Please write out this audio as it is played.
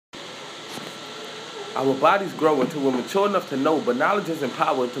Our bodies grow until we're mature enough to know, but knowledge isn't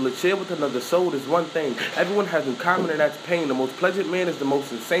power. Until it's shared with another soul is one thing. Everyone has in common, and that's pain. The most pleasant man is the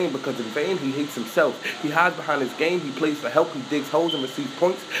most insane, because in vain he hates himself. He hides behind his game, he plays for help, he digs holes and receives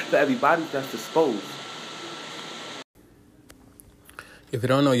points for every body that's disposed. If you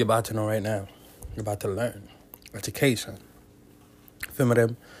don't know, you're about to know right now. You're about to learn. Education. Feel me,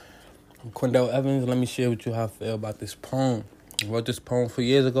 them? I'm Quindell Evans. Let me share with you how I feel about this poem. I wrote this poem 4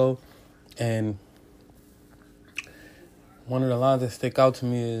 years ago, and one of the lines that stick out to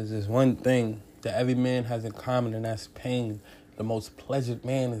me is one thing that every man has in common, and that's pain. The most pleasured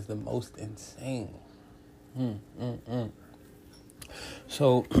man is the most insane.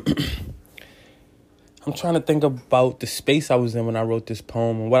 So, I'm trying to think about the space I was in when I wrote this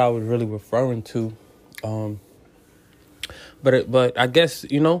poem and what I was really referring to. But I guess,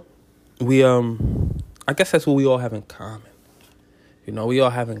 I guess that's what we all have in common. We all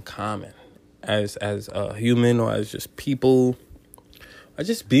have in common as a human, or as just people, or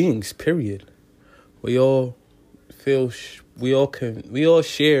just beings, period. We all feel, we all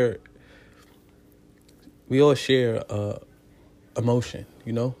share emotion,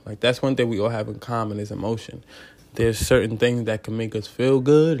 Like, that's one thing we all have in common is emotion. There's certain things that can make us feel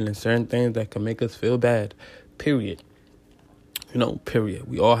good, and there's certain things that can make us feel bad, period. Period.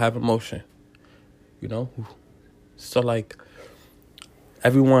 We all have emotion, So, like,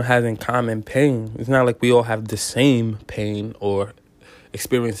 everyone has in common pain. It's not like we all have the same pain or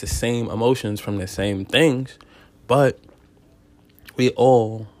experience the same emotions from the same things, but we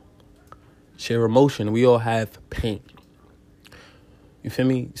all share emotion. We all have pain. You feel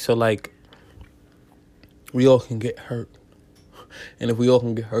me? So, like, we all can get hurt. And if we all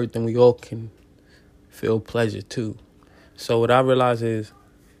can get hurt, then we all can feel pleasure too. So what I realize is,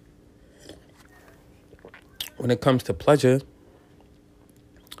 when it comes to pleasure,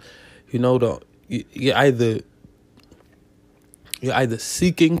 you're either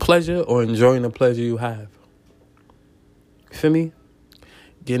seeking pleasure or enjoying the pleasure you have. You feel me?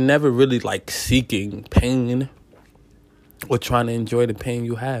 You're never really like seeking pain or trying to enjoy the pain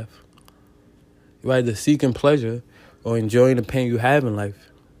you have. You're either seeking pleasure or enjoying the pain you have in life.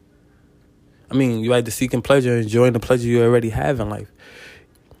 You're either seeking pleasure or enjoying the pleasure you already have in life.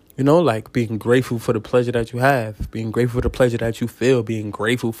 Like being grateful for the pleasure that you have, being grateful for the pleasure that you feel, being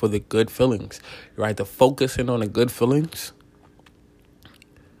grateful for the good feelings. You're either focusing on the good feelings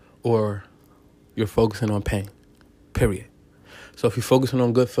or you're focusing on pain, period. So if you're focusing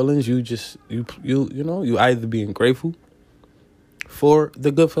on good feelings, you either being grateful for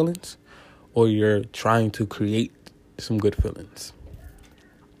the good feelings or you're trying to create some good feelings,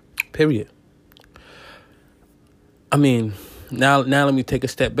 period. Now let me take a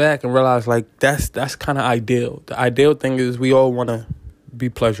step back and realize, like, that's kind of ideal. The ideal thing is we all want to be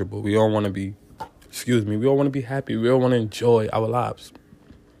pleasurable. We all want to be, we all want to be happy. We all want to enjoy our lives.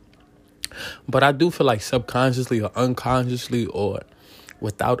 But I do feel like subconsciously or unconsciously or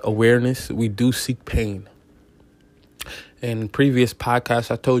without awareness, we do seek pain. In previous podcasts,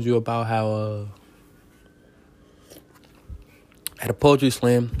 I told you about how at a poetry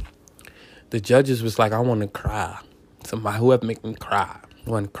slam, the judges was like, I want to cry. Somebody, whoever make me cry, I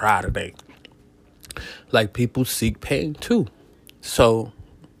want to cry today. Like, people seek pain too. So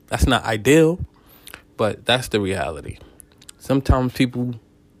that's not ideal, but that's the reality. Sometimes people,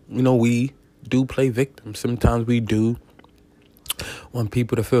 we do play victim. Sometimes we do want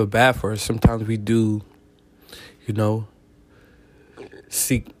people to feel bad for us. Sometimes we do,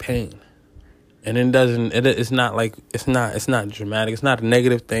 seek pain. And it's not dramatic. It's not a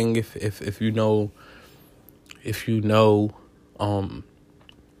negative thing if you know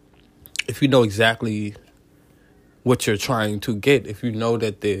exactly what you're trying to get, if you know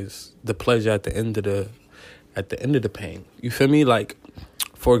that there's the pleasure at the end of the pain. You feel me? Like,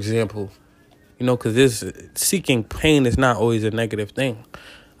 for example, because this seeking pain is not always a negative thing.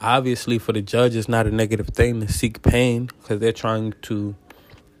 Obviously, for the judge, it's not a negative thing to seek pain, because they're trying to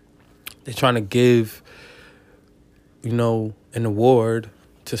give, an award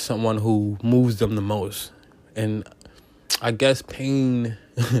to someone who moves them the most. And I guess pain,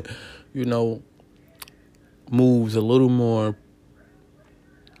 moves a little more,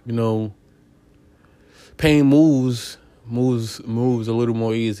 pain moves a little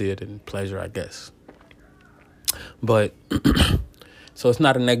more easier than pleasure, I guess. But, so it's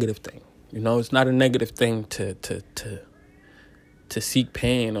not a negative thing, it's not a negative thing to seek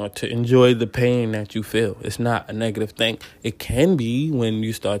pain or to enjoy the pain that you feel. It's not a negative thing. It can be when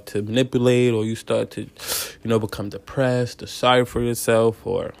you start to manipulate, or you start to, become depressed or sorry for yourself,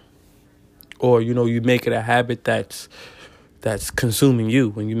 or you make it a habit that's consuming you,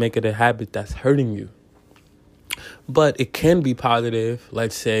 when you make it a habit that's hurting you. But it can be positive.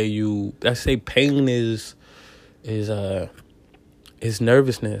 Let's say pain is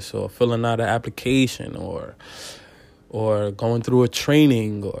nervousness, or filling out an application, or going through a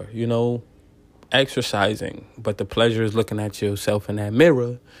training, or, exercising. But the pleasure is looking at yourself in that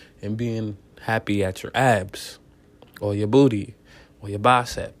mirror and being happy at your abs, or your booty, or your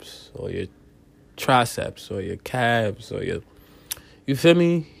biceps, or your triceps, or your calves, or you feel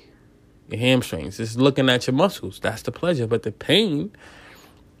me? Your hamstrings. Just looking at your muscles. That's the pleasure. But the pain,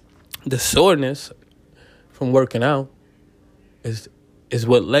 the soreness from working out is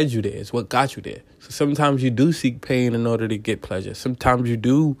what led you there. It's what got you there. So sometimes you do seek pain in order to get pleasure. Sometimes you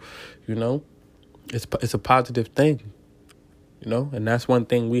do, it's a positive thing, and that's one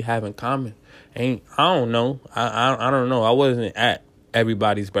thing we have in common. I don't know. I don't know. I wasn't at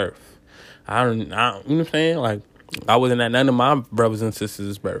everybody's birth. You know what I'm saying? Like, I wasn't at none of my brothers and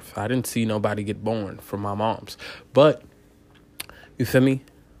sisters' birth. I didn't see nobody get born from my mom's. But, you feel me?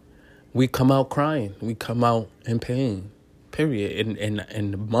 We come out crying. We come out in pain, period.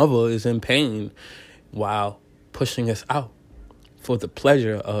 And the mother is in pain while pushing us out for the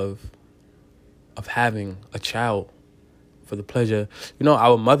pleasure of having a child. For the pleasure.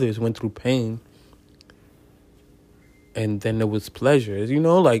 Our mothers went through pain. And then there was pleasure.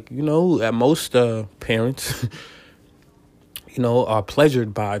 At most parents... are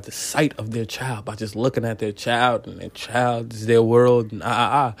pleasured by the sight of their child, by just looking at their child, and their child is their world, and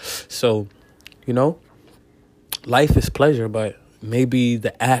So, life is pleasure, but maybe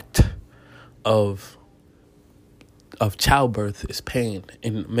the act of childbirth is pain.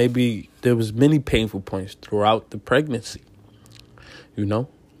 And maybe there was many painful points throughout the pregnancy,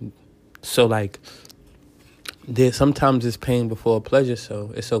 So, sometimes it's pain before pleasure,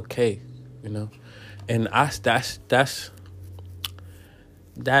 so it's okay, And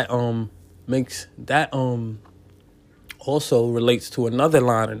that also relates to another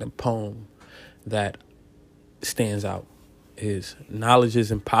line in the poem that stands out, is knowledge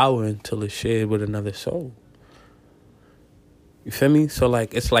isn't power until it's shared with another soul. You feel me? So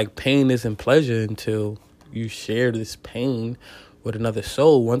it's like pain isn't pleasure until you share this pain with another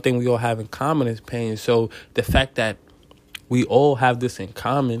soul. One thing we all have in common is pain. So the fact that we all have this in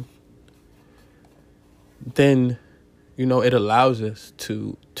common, then it allows us it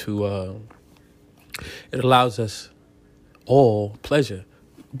allows us all pleasure.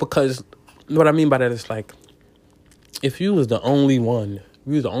 Because what I mean by that is, if you was the only woman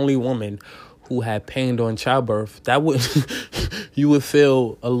who had pain during childbirth, that would you would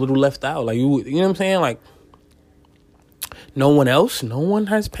feel a little left out. You know what I'm saying? No one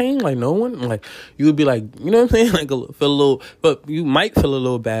has pain. No one, you would be you know what I'm saying? Feel a little, but you might feel a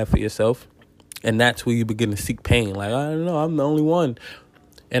little bad for yourself. And that's where you begin to seek pain. I don't know, I'm the only one.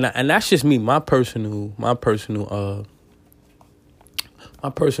 And that's just me. My personal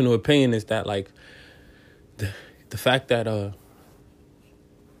opinion is that the fact that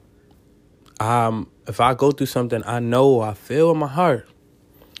if I go through something, I feel in my heart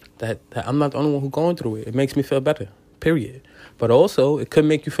that I'm not the only one who's going through it. It makes me feel better. Period. But also, it could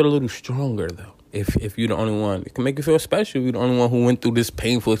make you feel a little stronger, though. If you're the only one. It can make you feel special. You're the only one who went through this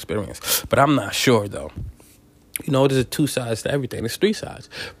painful experience. But I'm not sure, though. There's 2 sides to everything. There's 3 sides.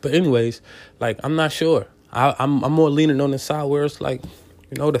 But anyways, I'm not sure. I'm more leaning on the side where it's the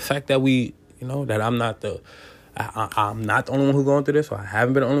fact that that I'm not I'm not the only one who's going through this, or I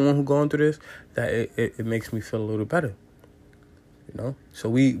haven't been the only one who's going through this, that it makes me feel a little better. So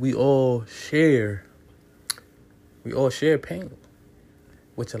we all share pain,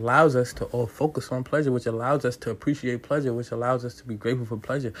 which allows us to all focus on pleasure, which allows us to appreciate pleasure, which allows us to be grateful for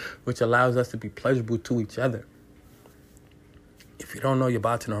pleasure, which allows us to be pleasurable to each other. If you don't know, you're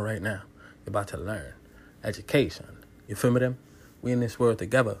about to know right now. You're about to learn. Education. You feel me, them? We in this world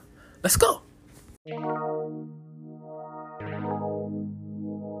together. Let's go.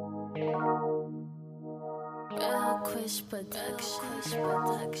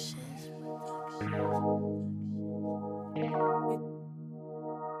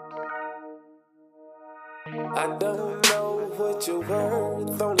 I don't know what you're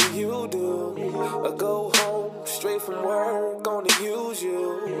worth, only you do. I go home straight from work, only use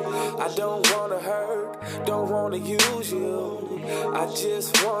you. I don't wanna hurt, don't wanna use you. I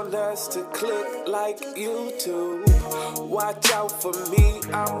just want us to click like YouTube. Watch out for me,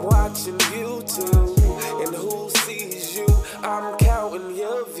 I'm watching you too. And who sees you, I'm counting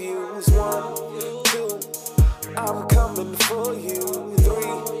your views. 1, 2, I'm coming for you.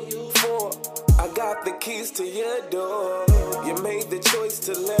 3, 4, I got the keys to your door. You made the choice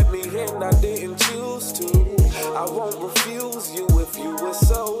to let me in, I didn't choose to. I won't refuse you if you were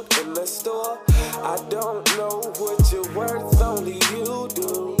sold in the store. I don't know what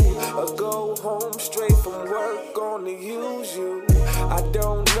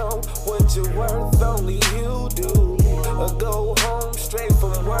you're worth, only you do. Or go home straight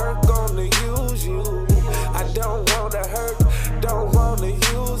from work, gonna use you. I don't wanna hurt, don't wanna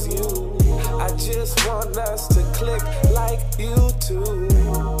use you. I just want us to click like you two,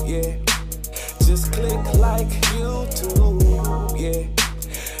 yeah. Just click like you two, yeah.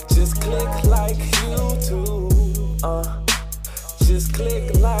 Just click like you two, Just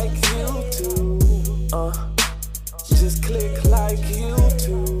click like you two, Just click like you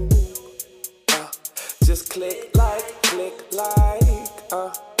two, Just click like, Just click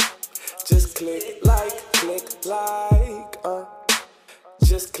like,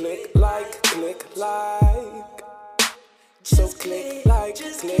 Just click like, So click like,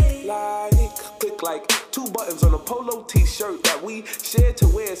 Click like 2 buttons on a polo t-shirt that we share to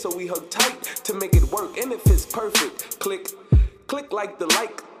wear, so we hug tight to make it work, and it fits perfect. Click like the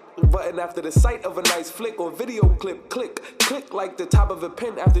like button after the sight of a nice flick or video clip. Click like the top of a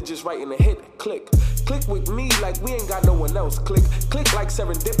pen after just writing a hit. Click with me like we ain't got no one else. Click like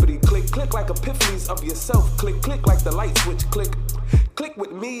serendipity. Click like epiphanies of yourself. Click like the light switch. Click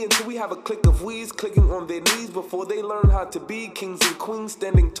with me until we have a click of weeds clicking on their knees before they learn how to be kings and queens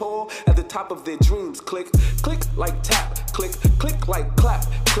standing tall at the top of their dreams. Click like tap. Click like clap.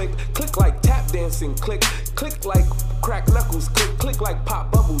 Click like tap dancing. Click like crack knuckles. Click like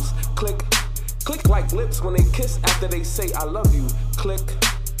pop bubbles. Click like lips when they kiss after they say I love you. Click.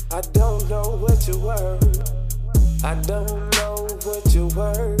 I don't know what you were. I don't know